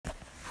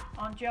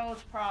on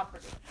Joe's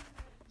property.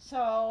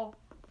 So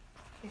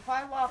if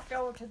I walked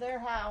over to their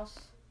house,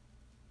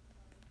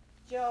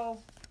 Joe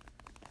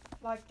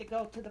liked to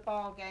go to the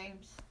ball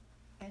games,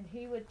 and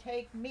he would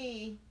take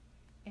me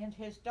and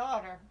his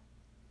daughter.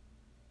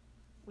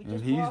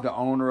 And he's the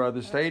owner of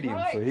the stadium,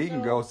 right. So he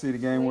can go see the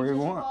game where he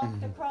wants. We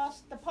just walked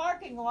across the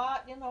parking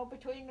lot,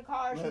 between the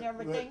cars and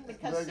everything,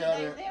 because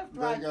they lived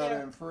right there. They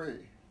got in free.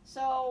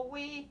 So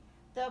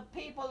the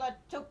people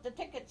that took the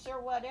tickets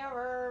or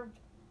whatever,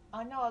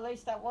 I know at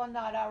least that one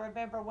night I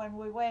remember when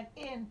we went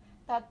in,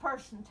 that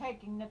person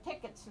taking the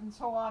tickets and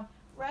so on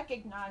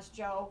recognized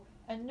Joe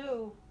and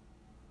knew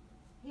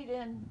he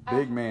didn't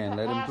big man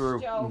let him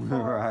through Joe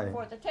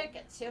for the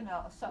tickets,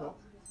 so.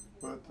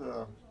 But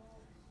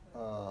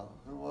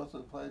who was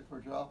it played for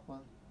Joplin?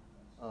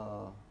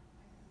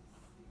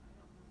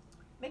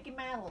 Mickey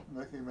Mantle.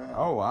 Mickey Mantle.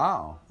 Oh,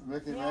 wow.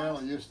 Mickey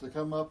Mantle used to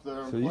come up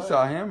there and play. So you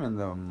saw him in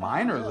the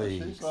minor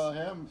leagues. She saw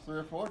him 3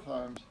 or 4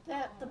 times.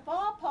 The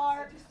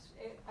ballpark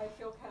I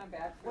feel kind of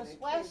bad for was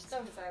west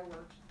of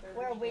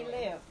where we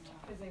lived.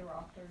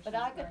 But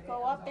I could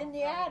go up in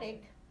the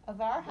attic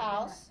of our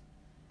house,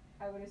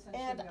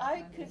 and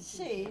I could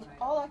see,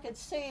 all I could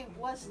see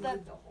was the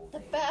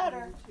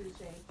batter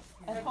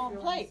at home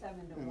plate.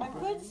 I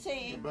could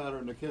see the batter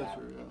and the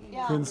catcher,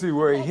 yeah. Couldn't see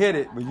where he hit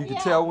it, but you could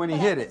tell when he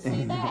hit it.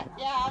 See that.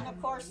 Yeah, and of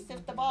course,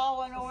 if the ball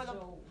went over the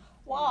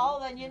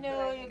wall, then you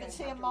could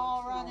see them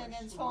all running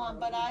and so on.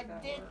 But I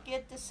did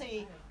get to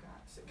see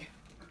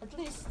at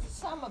least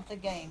some of the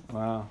game.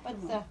 Wow. But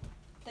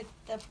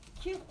the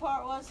cute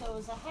part was there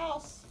was a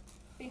house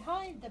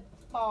behind the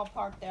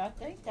ballpark there. I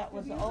think that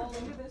was an old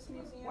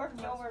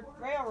working over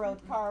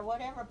railroad car or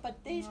whatever.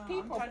 But these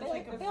people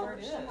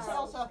built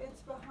themselves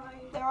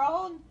their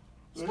own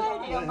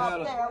stadium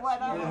up there.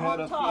 They had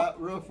a flat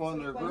roof on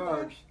their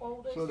garage,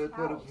 so they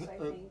put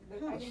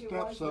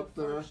steps up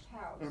there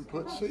and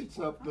put seats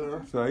up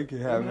there. So they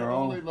could have their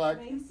own. Only like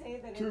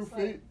 2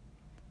 feet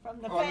from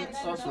the fence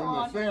and so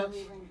on.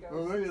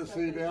 Well, they just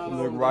see down.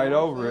 Look right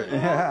over it.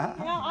 Yeah.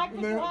 I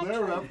could watch. They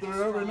were up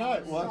there every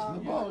night watching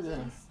the ball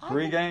game.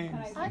 3 games.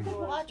 I could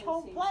watch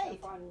home plate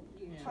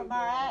from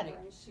our attic.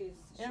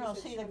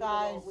 See the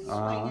guys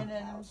swinging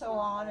and so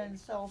on and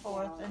so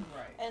forth,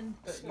 and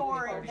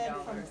scoring then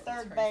from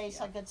third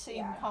base. I could see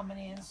them coming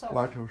in. So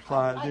watch them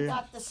slide I in.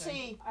 got to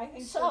see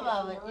some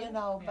of it,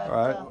 but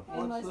right.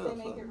 Unless they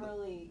make it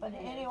really. But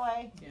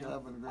anyway, just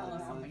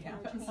leave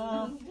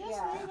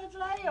it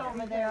lay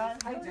over there.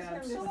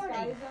 I'm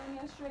sorry.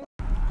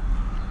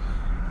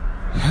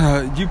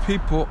 You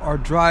people are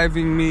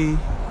driving me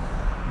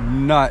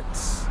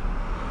nuts.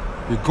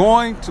 You're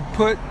going to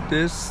put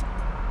this.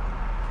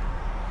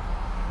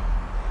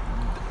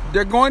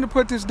 They're going to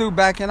put this dude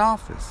back in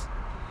office.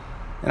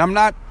 And I'm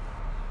not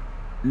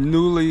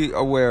newly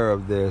aware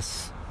of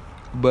this,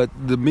 but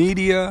the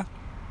media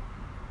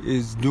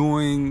is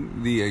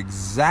doing the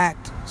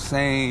exact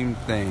same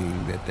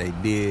thing that they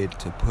did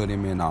to put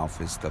him in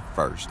office the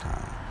first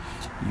time.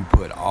 You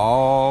put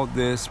all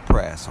this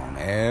press on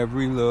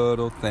every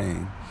little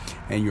thing,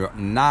 and you're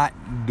not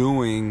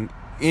doing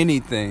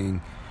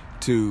anything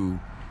to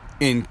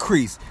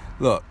increase.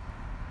 Look,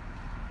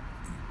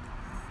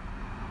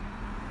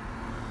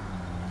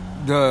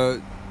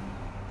 the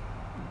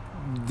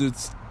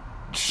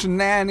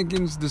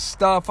shenanigans, the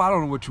stuff, I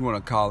don't know what you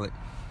want to call it,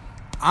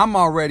 I'm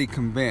already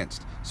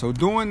convinced. So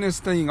doing this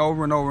thing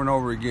over and over and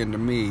over again to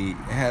me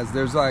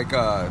there's like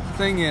a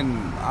thing in,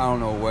 I don't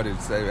know what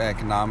it's,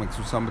 economics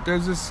or something, but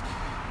there's this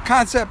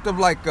concept of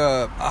like,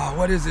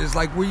 what is this?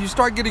 Like where you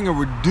start getting a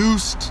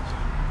reduced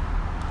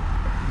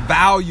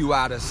value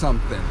out of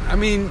something. I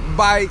mean,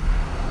 by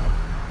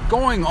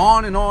going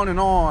on and on and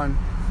on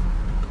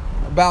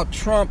about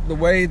Trump the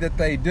way that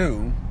they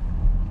do,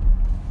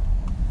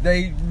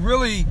 they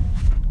really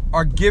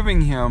are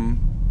giving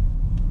him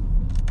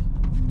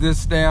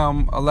this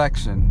damn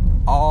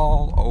election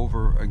all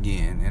over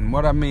again. And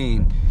what I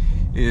mean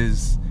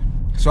is,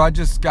 so I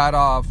just got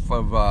off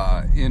of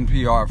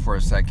NPR for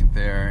a second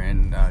there,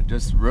 and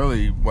just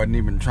really wasn't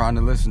even trying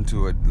to listen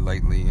to it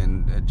lately,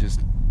 and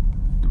just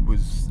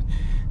was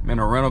in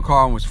a rental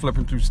car and was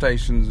flipping through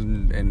stations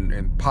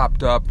and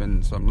popped up,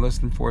 and so I'm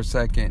listening for a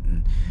second,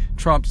 and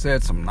Trump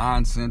said some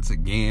nonsense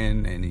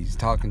again, and he's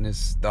talking this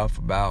stuff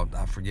about,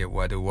 I forget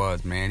what it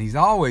was, man. He's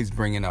always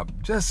bringing up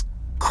just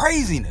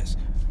craziness.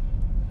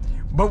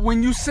 But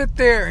when you sit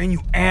there and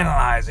you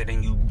analyze it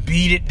and you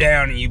beat it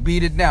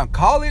down,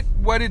 call it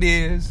what it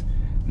is,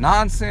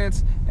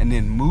 nonsense, and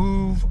then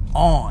move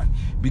on.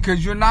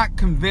 Because you're not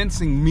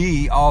convincing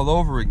me all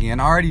over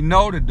again. I already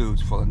know the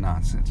dude's full of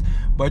nonsense.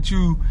 But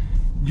you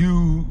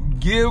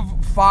give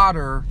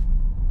fodder,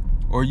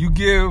 or you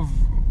give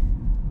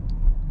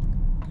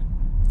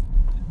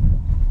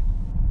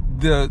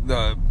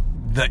the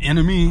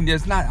enemy.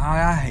 That's not,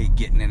 I hate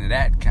getting into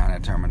that kind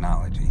of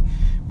terminology.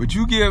 But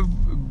you give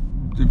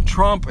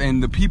Trump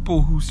and the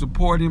people who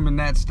support him and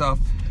that stuff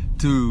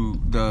to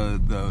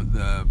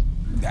the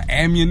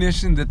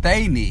ammunition that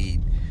they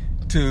need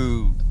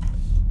to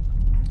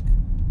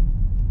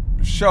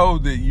show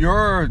that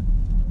you're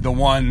the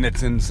one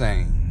that's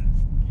insane.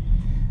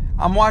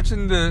 I'm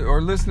watching or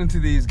listening to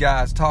these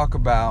guys talk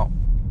about,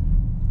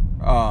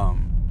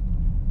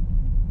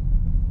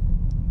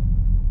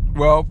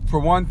 well, for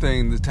one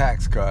thing, the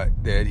tax cut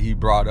that he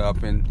brought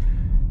up and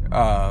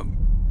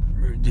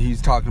he's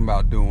talking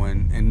about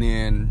doing, and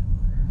then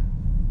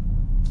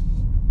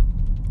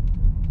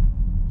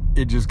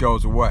it just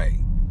goes away.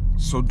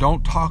 So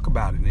don't talk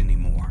about it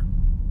anymore.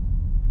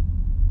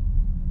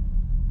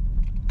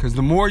 Because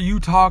the more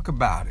you talk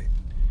about it,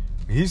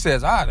 he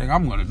says, I think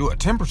I'm going to do a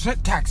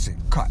 10% tax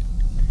cut.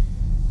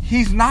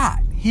 He's not.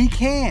 He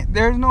can't.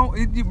 There's no,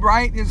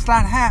 right? It's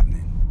not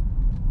happening.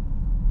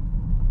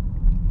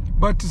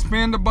 But to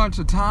spend a bunch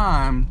of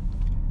time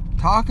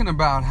talking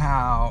about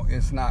how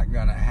it's not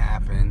going to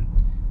happen,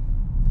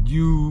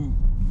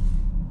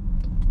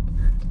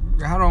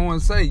 I don't want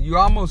to say, you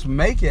almost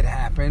make it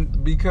happen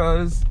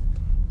because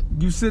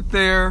you sit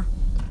there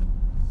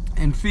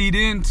and feed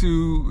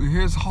into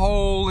his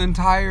whole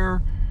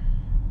entire,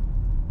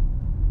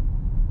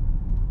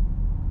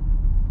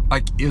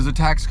 like, is a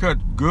tax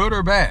cut good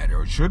or bad?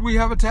 Or should we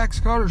have a tax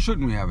cut or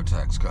shouldn't we have a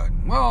tax cut?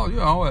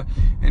 Well,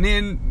 and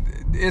then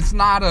it's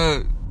not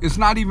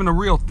even a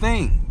real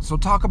thing. So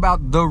talk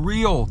about the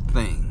real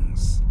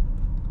things.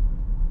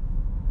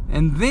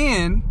 And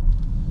then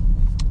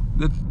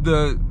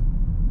the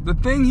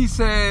thing he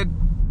said,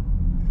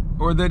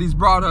 or that he's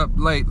brought up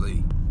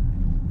lately,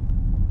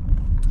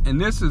 and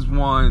this is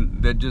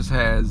one that just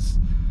has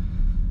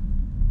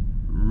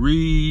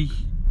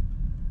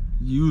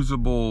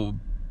reusable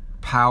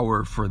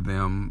power for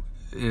them,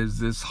 is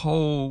this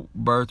whole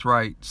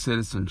birthright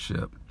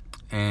citizenship.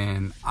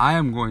 And I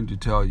am going to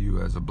tell you,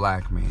 as a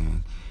black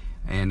man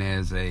and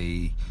as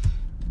a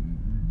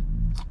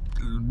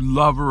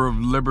lover of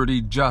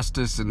liberty,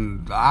 justice,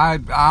 and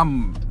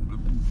I'm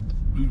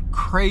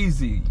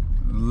crazy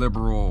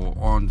liberal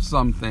on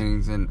some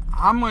things, and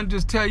I'm going to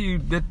just tell you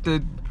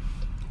that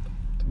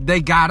they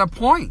got a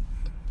point.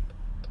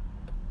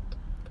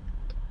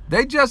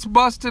 They just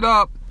busted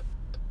up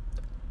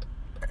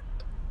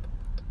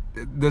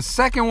the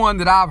second one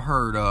that I've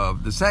heard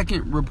of, the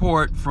second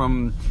report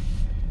from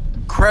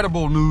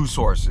credible news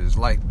sources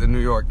like the New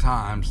York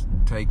Times,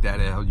 take that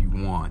how you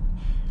want.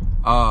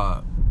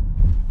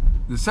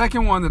 The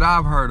second one that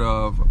I've heard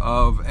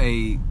of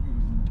a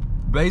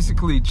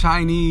basically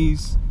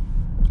Chinese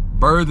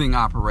birthing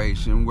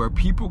operation where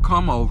people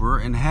come over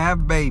and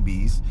have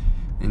babies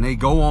and they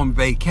go on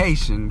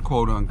vacation,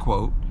 quote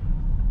unquote,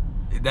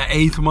 the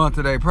 8th month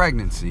of their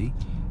pregnancy,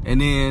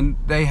 and then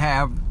they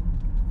have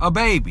a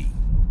baby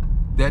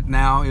that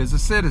now is a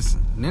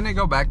citizen. And then they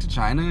go back to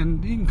China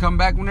and he can come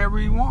back whenever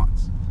he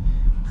wants.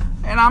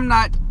 And I'm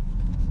not,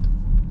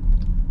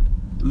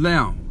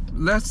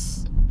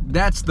 that's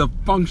the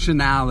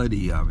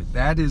functionality of it.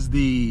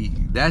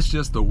 That's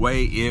just the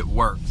way it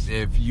works.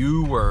 If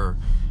you were,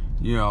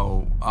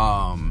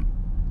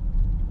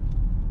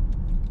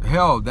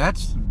 hell,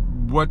 that's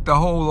what the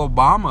whole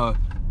Obama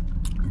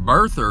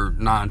birther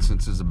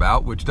nonsense is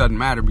about, which doesn't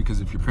matter because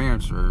if your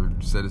parents are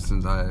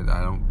citizens, I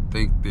don't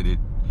think that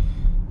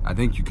I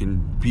think you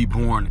can be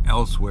born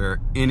elsewhere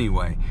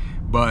anyway.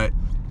 But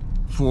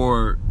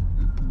for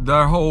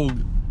their whole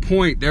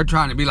point, they're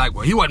trying to be like,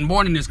 well, he wasn't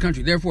born in this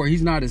country, therefore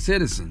he's not a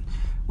citizen.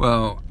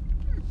 Well,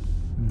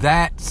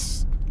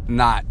 that's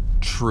not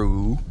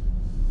true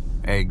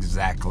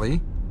exactly.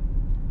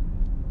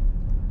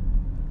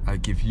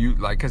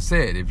 Like I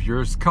said, if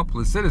you're a couple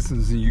of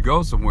citizens and you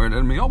go somewhere, it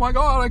doesn't mean, oh my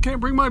God, I can't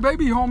bring my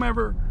baby home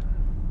ever.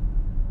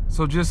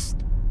 So just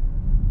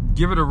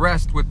give it a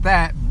rest with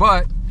that.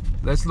 But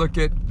let's look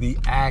at the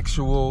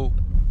actual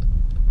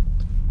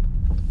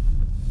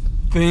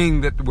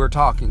thing that we're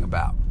talking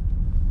about.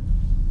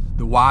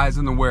 The whys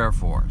and the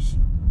wherefores.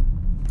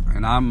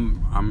 And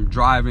I'm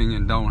driving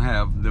and don't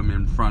have them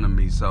in front of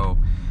me. So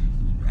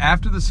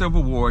after the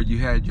Civil War, you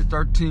had your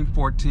 13th,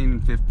 14th,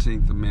 and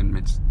 15th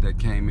Amendments that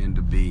came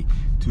into being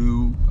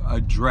to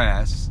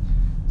address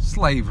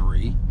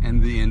slavery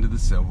and the end of the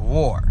Civil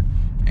War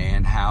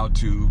and how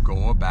to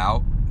go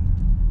about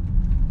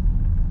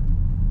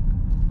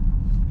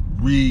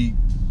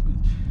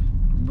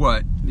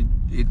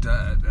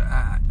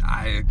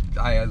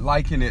I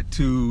liken it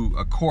to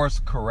a course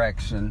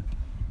correction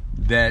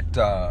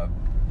that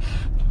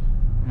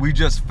we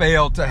just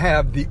failed to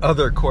have the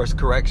other course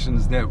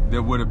corrections that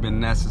would have been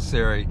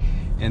necessary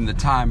in the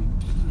time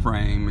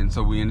frame, and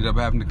so we ended up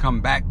having to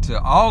come back to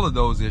all of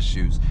those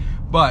issues.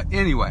 But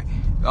anyway,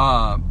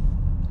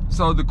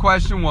 so the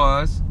question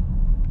was,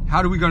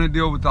 how are we going to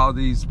deal with all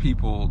these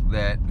people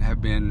that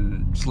have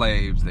been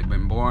slaves? They've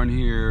been born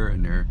here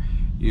and they're,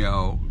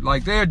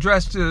 like they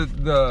addressed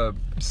the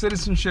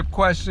citizenship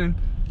question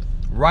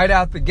right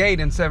out the gate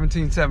in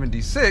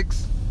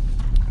 1776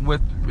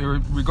 with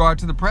regard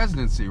to the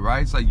presidency,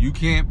 right? It's like you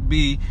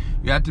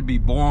have to be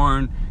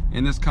born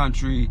in this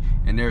country,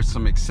 and there's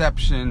some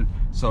exception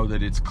so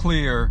that it's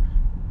clear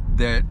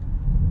that,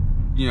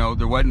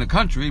 there wasn't a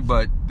country,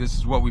 but this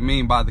is what we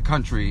mean by the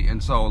country.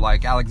 And so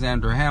like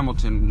Alexander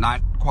Hamilton,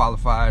 not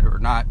qualified or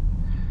not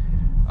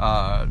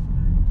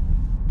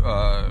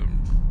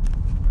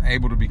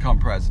able to become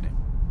president,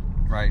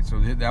 right? So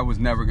that was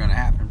never going to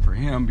happen for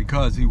him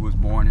because he was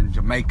born in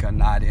Jamaica,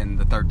 not in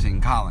the 13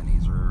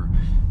 colonies, or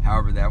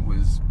however that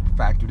was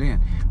factored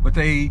in. But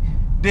they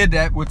did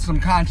that with some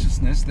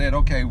consciousness that,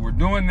 okay, we're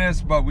doing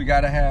this, but we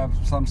got to have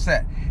some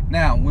set.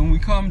 Now, when we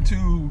come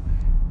to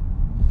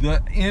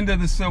the end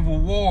of the Civil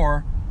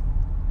War,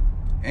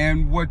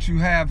 and what you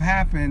have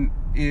happen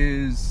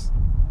is,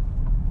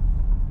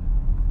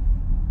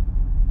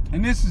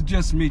 and this is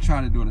just me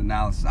trying to do an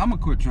analysis. I'm going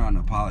to quit trying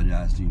to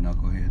apologize to you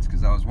knuckleheads,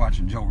 because I was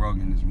watching Joe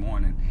Rogan this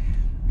morning,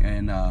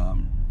 and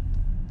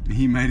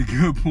he made a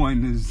good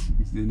point in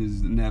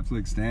his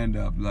Netflix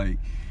stand-up. Like,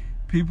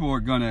 people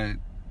are going to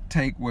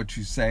take what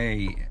you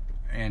say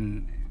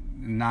and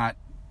not,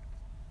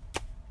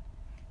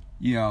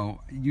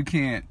 you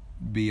can't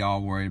be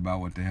all worried about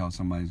what the hell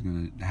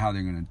how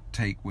they're gonna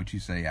take what you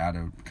say out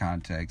of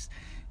context.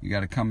 You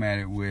got to come at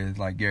it with,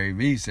 like Gary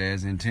Vee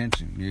says,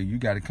 intention. You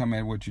got to come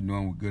at what you're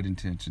doing with good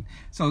intention.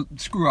 So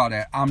screw all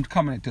that. I'm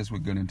coming at this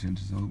with good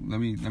intention. So let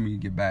me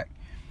get back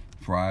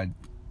before I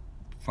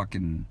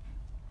fucking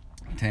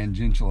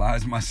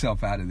tangentialize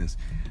myself out of this.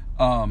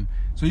 So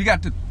you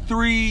got the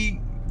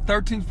 13th,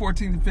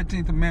 14th, and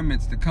 15th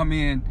Amendments to come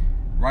in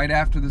right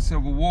after the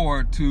Civil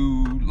War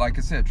to, like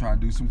I said, try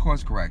and do some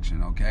course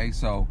correction, okay?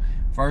 So,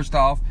 first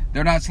off,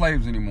 they're not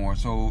slaves anymore.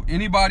 So,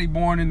 anybody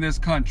born in this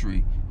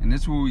country, and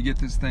this is where we get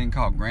this thing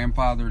called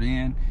grandfathered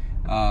in,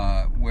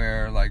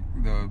 where, like,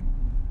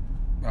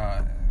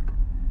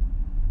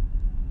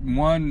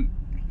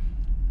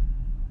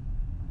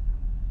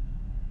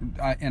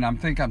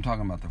 I'm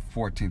talking about the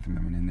 14th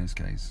Amendment in this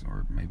case,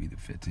 or maybe the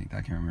 15th,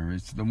 I can't remember.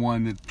 It's the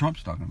one that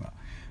Trump's talking about.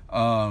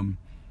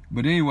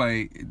 But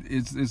anyway,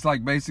 it's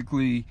like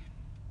basically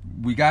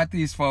we got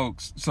these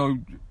folks. So,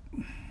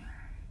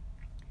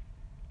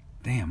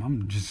 damn,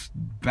 I'm just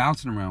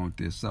bouncing around with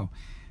this. So,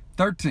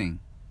 13,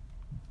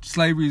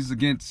 slavery's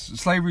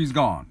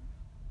gone.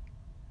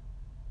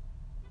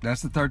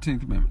 That's the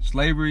 13th Amendment.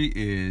 Slavery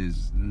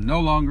is no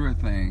longer a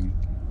thing,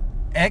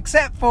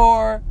 except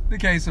for the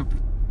case of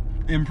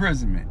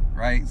imprisonment,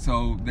 right?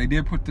 So they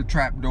did put the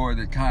trap door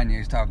that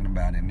Kanye's talking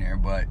about in there,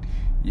 but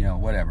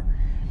whatever.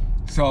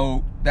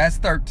 So that's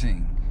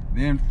 13.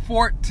 Then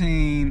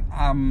 14,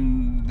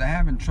 I'm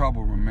having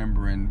trouble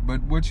remembering.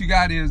 But what you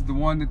got is the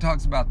one that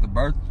talks about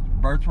the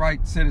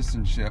birthright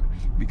citizenship,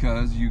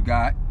 because you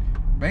got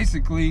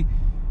basically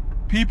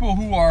people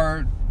who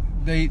are,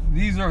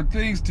 these are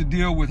things to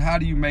deal with. How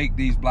do you make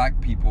these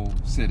black people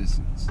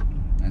citizens?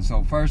 And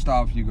so first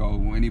off, you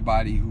go,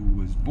 anybody who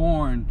was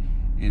born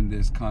in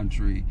this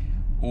country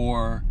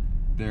or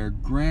their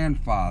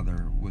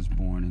grandfather was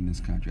born in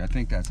this country. I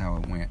think that's how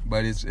it went.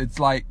 But it's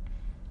like,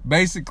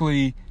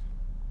 basically,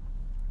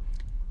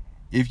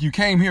 if you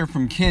came here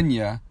from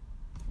Kenya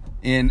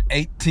in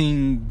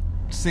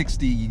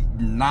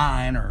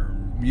 1869 or,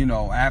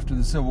 after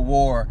the Civil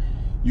War,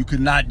 you could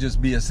not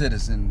just be a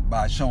citizen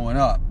by showing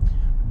up.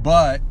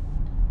 But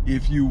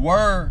if you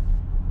were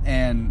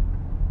an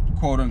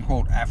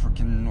quote-unquote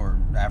African or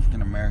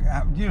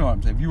African-American, you know what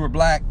I'm saying, if you were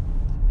black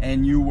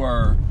and you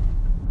were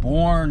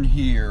born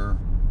here,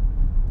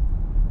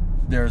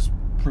 there's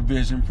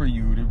provision for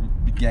you to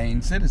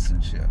gain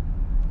citizenship.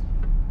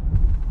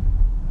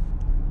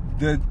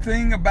 The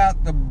thing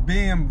about the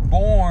being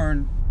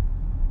born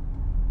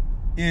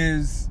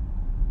is,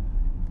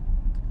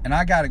 and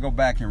I got to go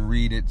back and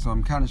read it, so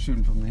I'm kind of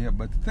shooting from the hip,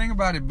 but the thing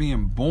about it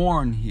being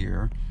born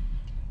here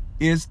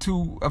is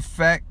to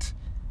affect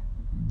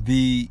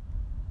the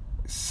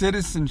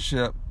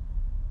citizenship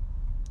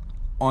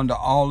onto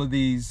all of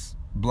these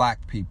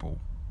black people.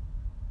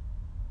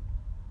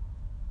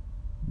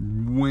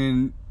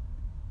 When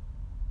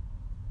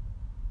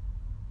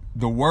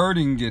the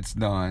wording gets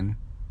done,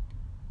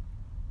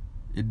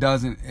 it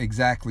doesn't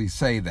exactly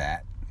say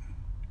that.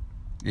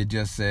 It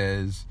just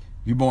says,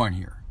 you're born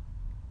here.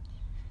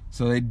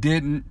 So they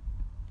didn't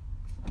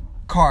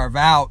carve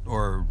out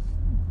or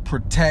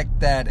protect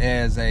that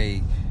as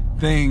a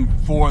thing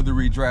for the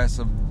redress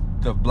of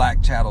the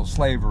black chattel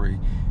slavery.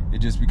 It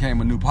just became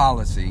a new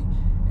policy.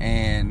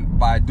 And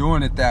by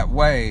doing it that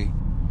way,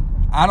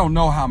 I don't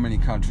know how many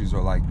countries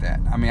are like that.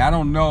 I mean, I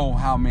don't know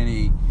how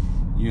many,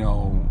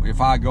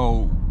 if I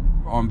go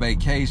on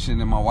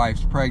vacation and my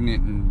wife's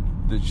pregnant and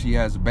that she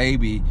has a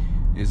baby,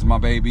 is my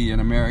baby an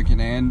American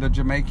and a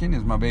Jamaican?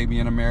 Is my baby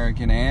an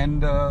American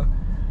and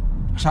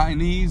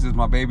Chinese? Is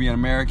my baby an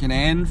American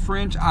and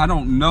French? I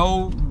don't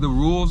know the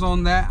rules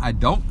on that. I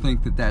don't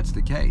think that that's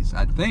the case.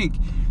 I think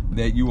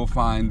that you will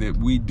find that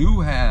we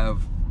do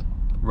have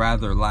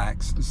rather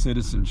lax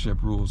citizenship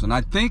rules, and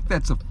I think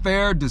that's a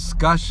fair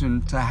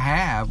discussion to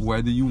have,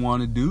 whether you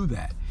want to do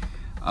that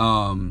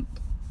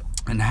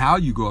and how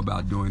you go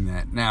about doing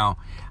that. Now,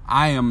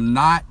 I am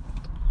not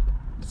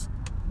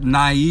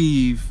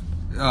naive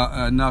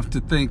enough to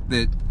think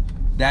that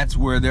that's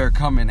where they're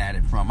coming at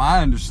it from.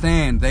 I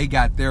understand they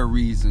got their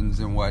reasons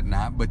and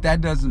whatnot, but that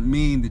doesn't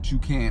mean that you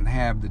can't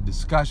have the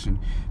discussion,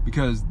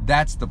 because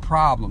that's the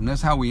problem.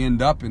 That's how we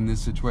end up in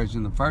this situation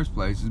in the first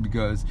place, is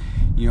because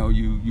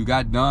you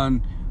got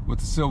done with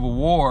the Civil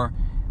War,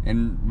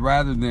 and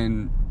rather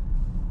than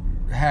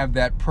have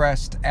that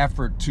pressed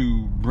effort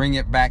to bring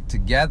it back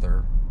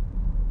together,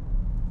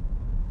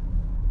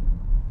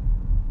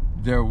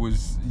 there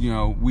was,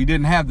 we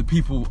didn't have the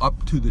people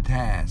up to the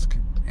task.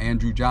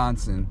 Andrew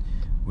Johnson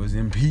was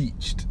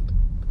impeached.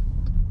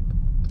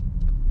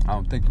 I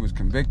don't think he was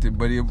convicted,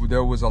 but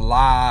there was a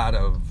lot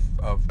of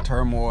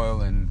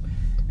turmoil and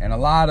a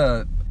lot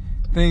of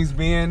things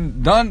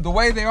being done the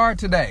way they are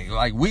today.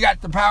 Like, we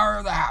got the power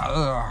of the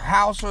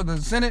House or the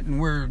Senate, and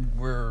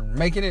we're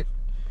making it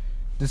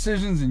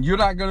decisions, and you're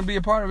not going to be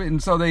a part of it.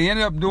 And so they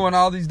ended up doing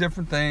all these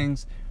different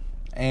things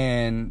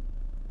and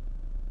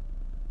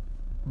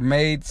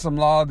made some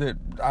law that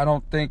I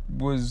don't think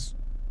was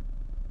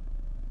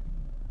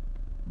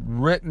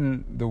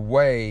written the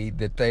way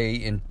that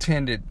they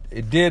intended.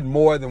 It did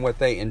more than what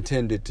they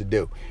intended to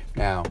do.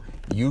 Now,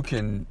 you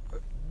can,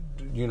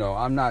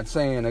 I'm not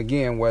saying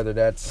again whether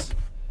that's,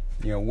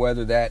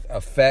 whether that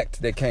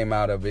effect that came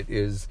out of it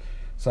is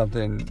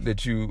something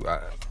that you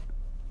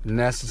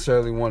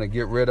necessarily want to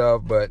get rid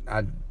of, but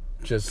I'm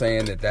just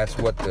saying that that's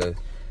what the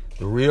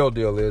real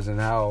deal is and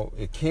how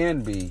it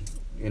can be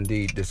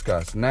indeed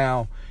discussed.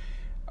 Now,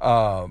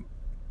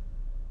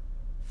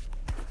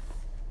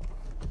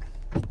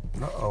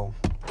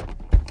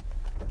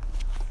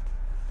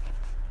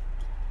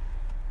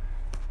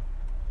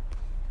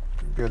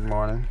 good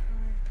morning.